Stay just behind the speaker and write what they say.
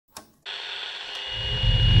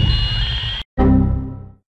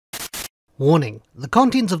Warning: the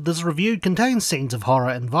contents of this review contain scenes of horror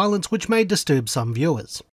and violence which may disturb some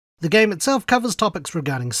viewers. The game itself covers topics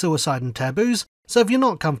regarding suicide and taboos, so if you're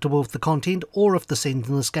not comfortable with the content or if the scenes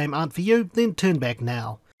in this game aren't for you, then turn back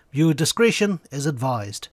now. Viewer discretion is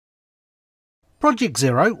advised. Project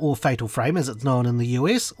Zero, or Fatal Frame as it's known in the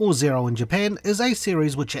US, or Zero in Japan, is a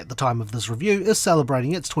series which at the time of this review is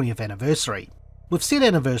celebrating its 20th anniversary. With said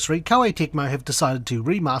anniversary, Koei Tecmo have decided to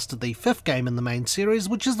remaster the 5th game in the main series,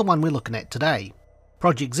 which is the one we're looking at today.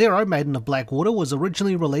 Project Zero, Maiden of Black Water, was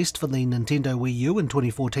originally released for the Nintendo WiiU in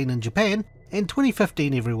 2014 in Japan, and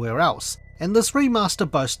 2015 everywhere else, and this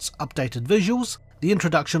remaster boasts updated visuals, the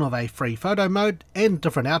introduction of a free photo mode, and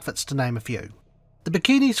different outfits to name a few. The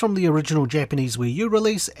bikinis from the original Japanese WiiU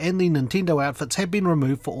release and the Nintendo outfits have been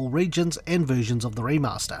removed for all regions and versions of the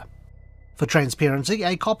remaster. For transparency,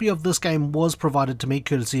 a copy of this game was provided to me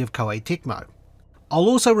courtesy of Koei Tecmo. I'll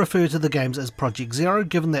also refer to the games as Project Zero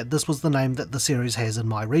given that this was the name that the series has in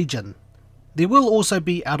my region. There will also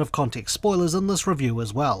be out of context spoilers in this review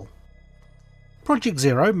as well. Project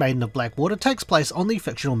Zero, Maiden of Black Water takes place on the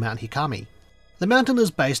fictional Mt Hikami. The mountain is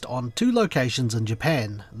based on two locations in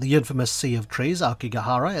Japan, the infamous Sea of Trees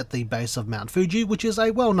Aokigahara at the base of Mount Fuji, which is a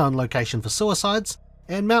well-known location for suicides,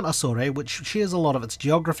 and Mount Asore, which shares a lot of its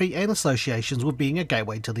geography and associations with being a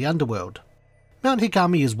gateway to the underworld. Mt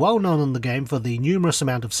Hikami is well known in the game for the numerous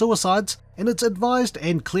amount of suicides, and it's advised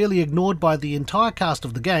and clearly ignored by the entire cast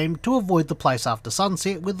of the game to avoid the place after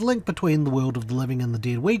sunset, where the link between the world of the living and the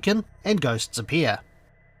dead weaken, and ghosts appear.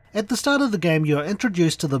 At the start of the game you are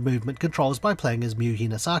introduced to the movement controls by playing as Miu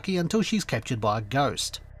Hinasaki until she's captured by a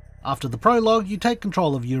ghost. After the prologue you take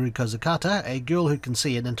control of Yuri Kozukata, a girl who can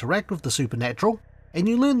see and interact with the supernatural, and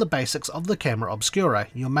you learn the basics of the camera obscura,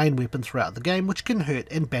 your main weapon throughout the game, which can hurt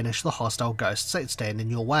and banish the hostile ghosts that stand in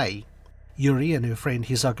your way. Yuri and her friend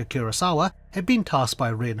Hisoka Kurosawa have been tasked by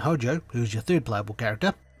Ren Hojo, who's your third playable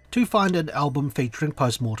character, to find an album featuring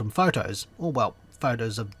post-mortem photos, or well,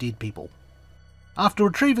 photos of dead people. After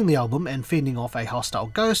retrieving the album and fending off a hostile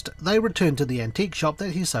ghost, they return to the antique shop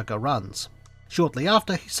that Hisoka runs. Shortly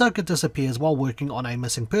after, Hisoka disappears while working on a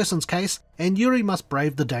missing persons case, and Yuri must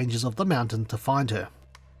brave the dangers of the mountain to find her.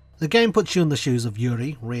 The game puts you in the shoes of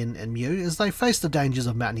Yuri, Ren and Miu as they face the dangers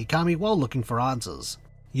of Mt Hikami while looking for answers.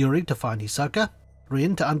 Yuri to find Hisoka,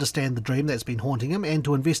 Ren to understand the dream that's been haunting him and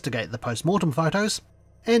to investigate the post-mortem photos,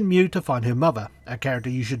 and Miu to find her mother, a character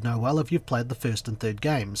you should know well if you've played the first and third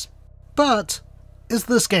games. But is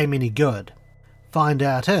this game any good? Find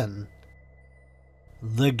out in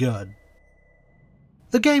The Good.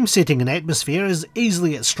 The game's setting and atmosphere is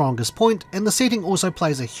easily its strongest point, and the setting also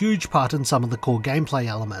plays a huge part in some of the core gameplay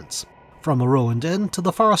elements. From a ruined inn to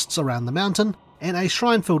the forests around the mountain, and a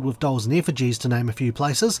shrine filled with dolls and effigies to name a few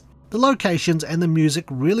places, the locations and the music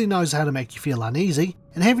really knows how to make you feel uneasy,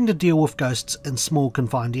 and having to deal with ghosts in small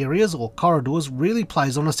confined areas or corridors really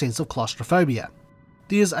plays on a sense of claustrophobia.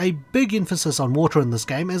 There's a big emphasis on water in this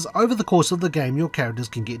game, as over the course of the game your characters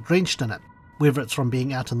can get drenched in it, whether it's from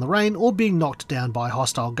being out in the rain or being knocked down by a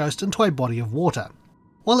hostile ghost into a body of water.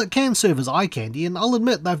 While it can serve as eye candy, and I'll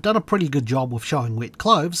admit they've done a pretty good job with showing wet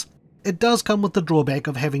clothes, it does come with the drawback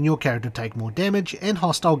of having your character take more damage and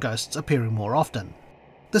hostile ghosts appearing more often.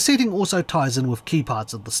 The setting also ties in with key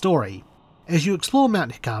parts of the story. As you explore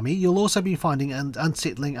Mt Hikami, you'll also be finding an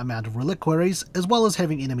unsettling amount of reliquaries, as well as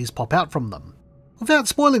having enemies pop out from them. Without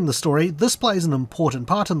spoiling the story, this plays an important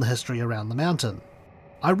part in the history around the mountain.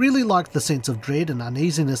 I really like the sense of dread and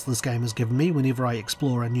uneasiness this game has given me whenever I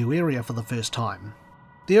explore a new area for the first time.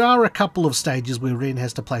 There are a couple of stages where Ren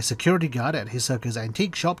has to play security guard at Hisoka's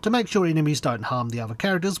antique shop to make sure enemies don't harm the other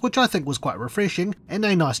characters, which I think was quite refreshing and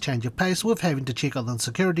a nice change of pace with having to check on the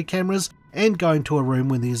security cameras and going to a room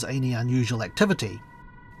when there's any unusual activity.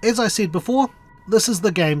 As I said before, this is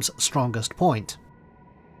the game's strongest point.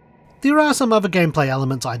 There are some other gameplay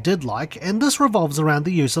elements I did like, and this revolves around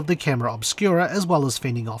the use of the camera obscura as well as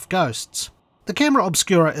fending off ghosts. The camera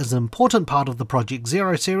obscura is an important part of the Project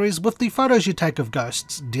Zero series, with the photos you take of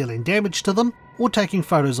ghosts dealing damage to them, or taking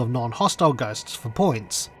photos of non-hostile ghosts for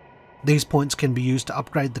points. These points can be used to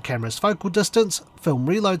upgrade the camera's focal distance, film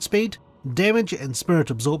reload speed, damage and spirit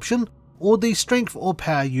absorption, or the strength or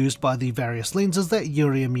power used by the various lenses that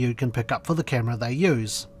Yuri and Miu can pick up for the camera they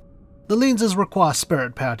use. The lenses require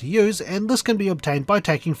spirit power to use, and this can be obtained by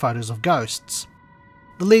taking photos of ghosts.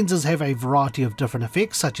 The lenses have a variety of different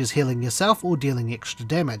effects, such as healing yourself or dealing extra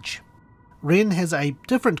damage. Ren has a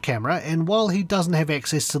different camera, and while he doesn't have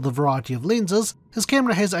access to the variety of lenses, his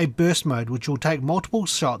camera has a burst mode which will take multiple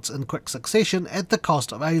shots in quick succession at the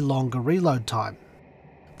cost of a longer reload time.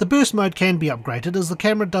 The burst mode can be upgraded as the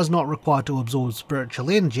camera does not require to absorb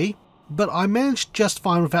spiritual energy, but I managed just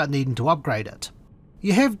fine without needing to upgrade it.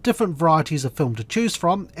 You have different varieties of film to choose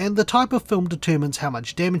from, and the type of film determines how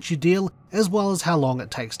much damage you deal, as well as how long it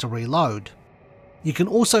takes to reload. You can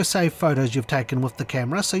also save photos you've taken with the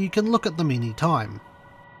camera so you can look at them anytime.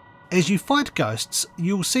 As you fight ghosts,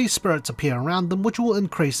 you'll see spirits appear around them, which will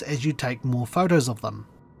increase as you take more photos of them.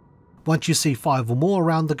 Once you see 5 or more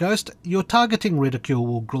around the ghost, your targeting reticule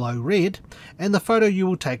will glow red, and the photo you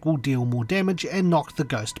will take will deal more damage and knock the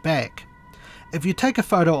ghost back. If you take a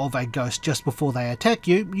photo of a ghost just before they attack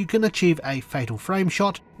you, you can achieve a fatal frame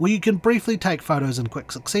shot, where you can briefly take photos in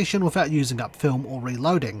quick succession without using up film or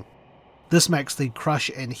reloading. This makes the Crush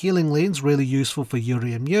and Healing lens really useful for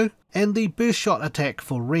Yuri and Mew, and the Burst Shot attack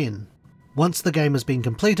for Ren. Once the game has been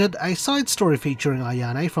completed, a side story featuring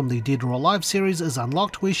Ayane from the Dead or Alive series is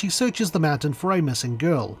unlocked, where she searches the mountain for a missing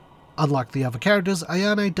girl. Unlike the other characters,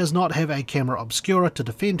 Ayane does not have a camera obscura to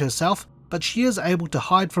defend herself, but she is able to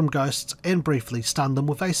hide from ghosts and briefly stun them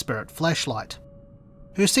with a spirit flashlight.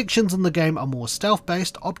 Her sections in the game are more stealth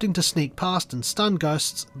based, opting to sneak past and stun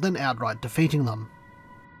ghosts than outright defeating them.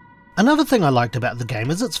 Another thing I liked about the game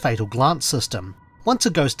is its fatal glance system. Once a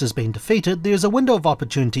ghost has been defeated, there is a window of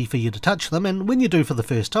opportunity for you to touch them, and when you do for the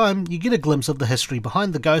first time, you get a glimpse of the history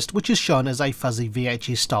behind the ghost, which is shown as a fuzzy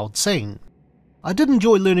VHS styled scene. I did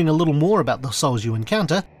enjoy learning a little more about the souls you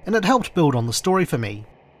encounter, and it helped build on the story for me.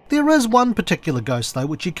 There is one particular ghost though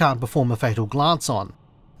which you can't perform a fatal glance on.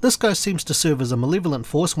 This ghost seems to serve as a malevolent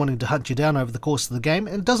force wanting to hunt you down over the course of the game,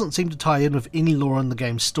 and doesn't seem to tie in with any lore in the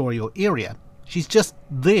game's story or area. She's just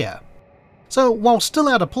there. So while still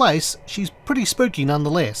out of place, she's pretty spooky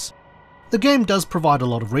nonetheless. The game does provide a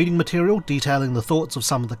lot of reading material detailing the thoughts of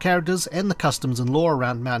some of the characters and the customs and lore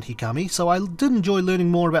around Mt Hikami, so I did enjoy learning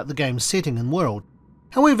more about the game's setting and world.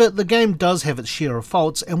 However, the game does have its share of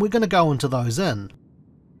faults, and we're going to go into those in.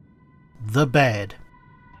 The bad.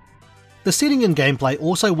 The setting and gameplay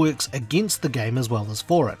also works against the game as well as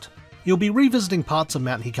for it. You'll be revisiting parts of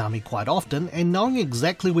Mt Hikami quite often, and knowing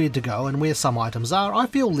exactly where to go and where some items are, I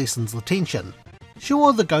feel lessens the tension.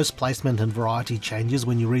 Sure, the ghost placement and variety changes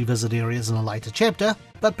when you revisit areas in a later chapter,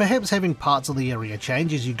 but perhaps having parts of the area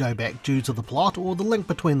change as you go back due to the plot or the link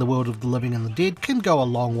between the world of the living and the dead can go a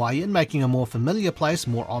long way in making a more familiar place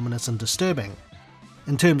more ominous and disturbing.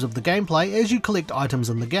 In terms of the gameplay, as you collect items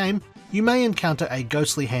in the game, you may encounter a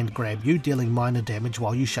ghostly hand grab you, dealing minor damage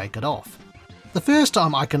while you shake it off. The first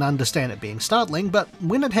time I can understand it being startling, but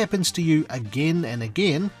when it happens to you again and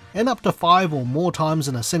again, and up to 5 or more times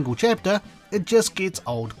in a single chapter, it just gets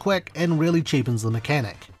old quick and really cheapens the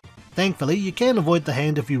mechanic. Thankfully, you can avoid the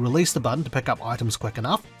hand if you release the button to pick up items quick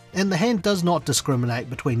enough, and the hand does not discriminate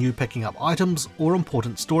between you picking up items or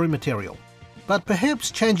important story material. But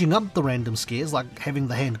perhaps changing up the random scares, like having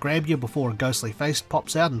the hand grab you before a ghostly face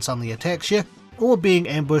pops out and suddenly attacks you, or being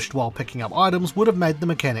ambushed while picking up items, would have made the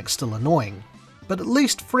mechanic still annoying, but at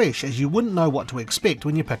least fresh, as you wouldn't know what to expect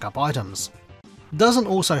when you pick up items. Doesn't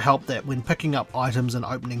also help that when picking up items and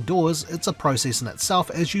opening doors, it's a process in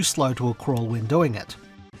itself as you slow to a crawl when doing it.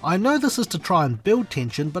 I know this is to try and build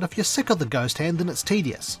tension, but if you're sick of the ghost hand, then it's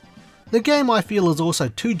tedious. The game, I feel, is also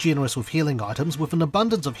too generous with healing items, with an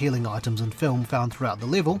abundance of healing items and film found throughout the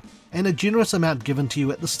level, and a generous amount given to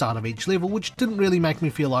you at the start of each level, which didn't really make me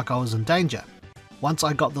feel like I was in danger. Once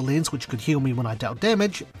I got the lens which could heal me when I dealt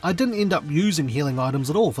damage, I didn't end up using healing items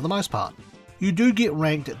at all for the most part. You do get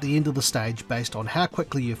ranked at the end of the stage based on how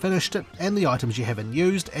quickly you finished it and the items you haven't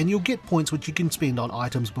used, and you'll get points which you can spend on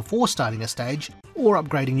items before starting a stage or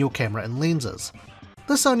upgrading your camera and lenses.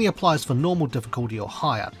 This only applies for normal difficulty or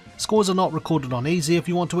higher. Scores are not recorded on easy if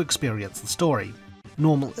you want to experience the story.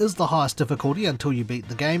 Normal is the highest difficulty until you beat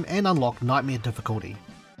the game and unlock Nightmare difficulty.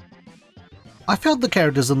 I felt the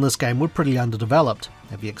characters in this game were pretty underdeveloped,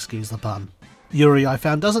 if you excuse the pun. Yuri, I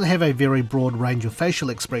found, doesn't have a very broad range of facial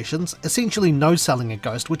expressions, essentially no-selling a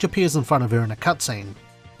ghost which appears in front of her in a cutscene.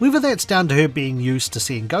 Whether that's down to her being used to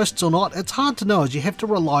seeing ghosts or not, it's hard to know, as you have to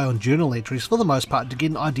rely on journal entries for the most part to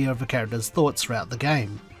get an idea of a character's thoughts throughout the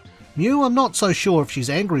game. Mew, I'm not so sure if she's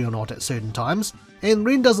angry or not at certain times, and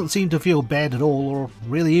Ren doesn't seem to feel bad at all or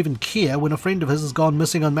really even care when a friend of his has gone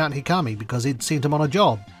missing on Mt Hikami because he'd sent him on a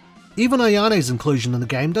job. Even Ayane's inclusion in the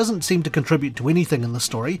game doesn't seem to contribute to anything in the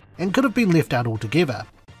story and could have been left out altogether.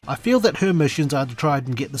 I feel that her missions are to try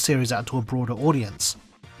and get the series out to a broader audience.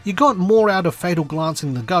 You got more out of fatal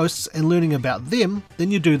glancing the ghosts and learning about them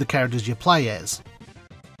than you do the characters you play as.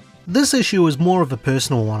 This issue is more of a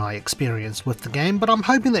personal one I experienced with the game, but I'm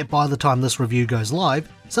hoping that by the time this review goes live,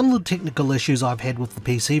 some of the technical issues I've had with the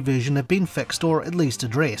PC version have been fixed or at least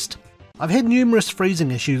addressed. I've had numerous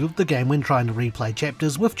freezing issues with the game when trying to replay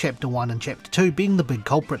chapters, with Chapter 1 and Chapter 2 being the big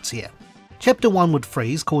culprits here. Chapter 1 would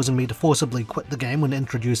freeze, causing me to forcibly quit the game when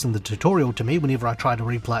introducing the tutorial to me whenever I tried to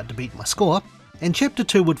replay it to beat my score, and Chapter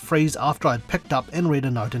 2 would freeze after I'd picked up and read a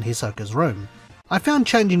note in Hisoka's room. I found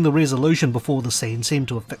changing the resolution before the scene seemed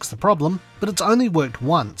to have fixed the problem, but it's only worked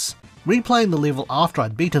once. Replaying the level after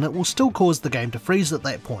I'd beaten it will still cause the game to freeze at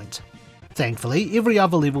that point. Thankfully, every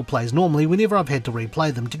other level plays normally whenever I've had to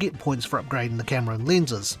replay them to get points for upgrading the camera and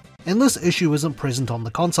lenses, and this issue isn't present on the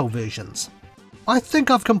console versions. I think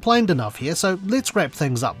I've complained enough here, so let's wrap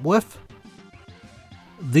things up with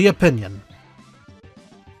the opinion.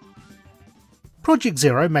 Project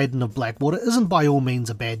Zero, Maiden of Black Water isn't by all means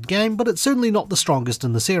a bad game, but it's certainly not the strongest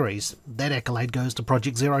in the series. That accolade goes to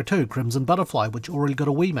Project Zero 2, Crimson Butterfly, which already got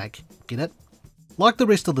a remake. Get it? Like the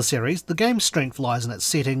rest of the series, the game's strength lies in its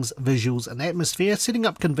settings, visuals and atmosphere, setting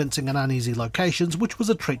up convincing and uneasy locations which was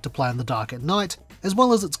a treat to play in the dark at night, as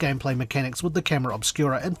well as its gameplay mechanics with the camera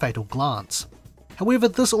obscura and fatal glance. However,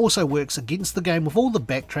 this also works against the game with all the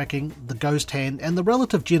backtracking, the ghost hand, and the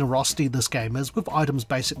relative generosity this game is, with items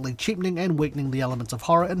basically cheapening and weakening the elements of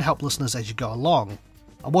horror and helplessness as you go along.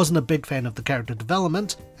 I wasn't a big fan of the character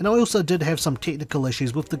development, and I also did have some technical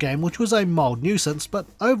issues with the game which was a mild nuisance, but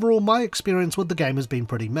overall my experience with the game has been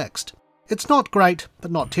pretty mixed. It's not great,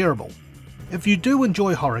 but not terrible. If you do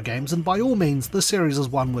enjoy horror games, then by all means this series is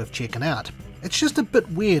one worth checking out. It's just a bit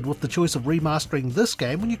weird with the choice of remastering this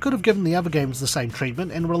game when you could have given the other games the same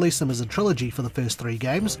treatment and released them as a trilogy for the first 3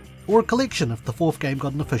 games, or a collection if the 4th game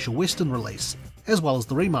got an official Western release, as well as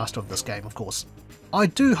the remaster of this game of course. I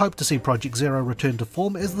do hope to see Project Zero return to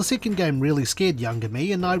form, as the second game really scared younger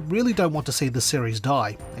me and I really don't want to see this series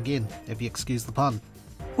die, again if you excuse the pun.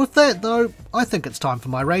 With that though, I think it's time for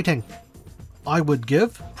my rating. I would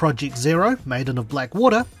give Project Zero, Maiden of Black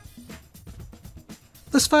Water,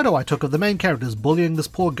 this photo I took of the main characters bullying this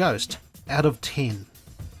poor ghost, out of 10.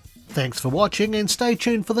 Thanks for watching and stay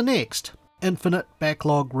tuned for the next Infinite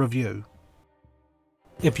Backlog review.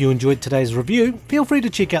 If you enjoyed today's review, feel free to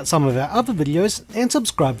check out some of our other videos and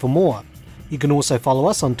subscribe for more. You can also follow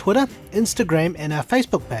us on Twitter, Instagram and our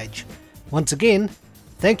Facebook page. Once again,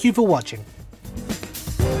 thank you for watching.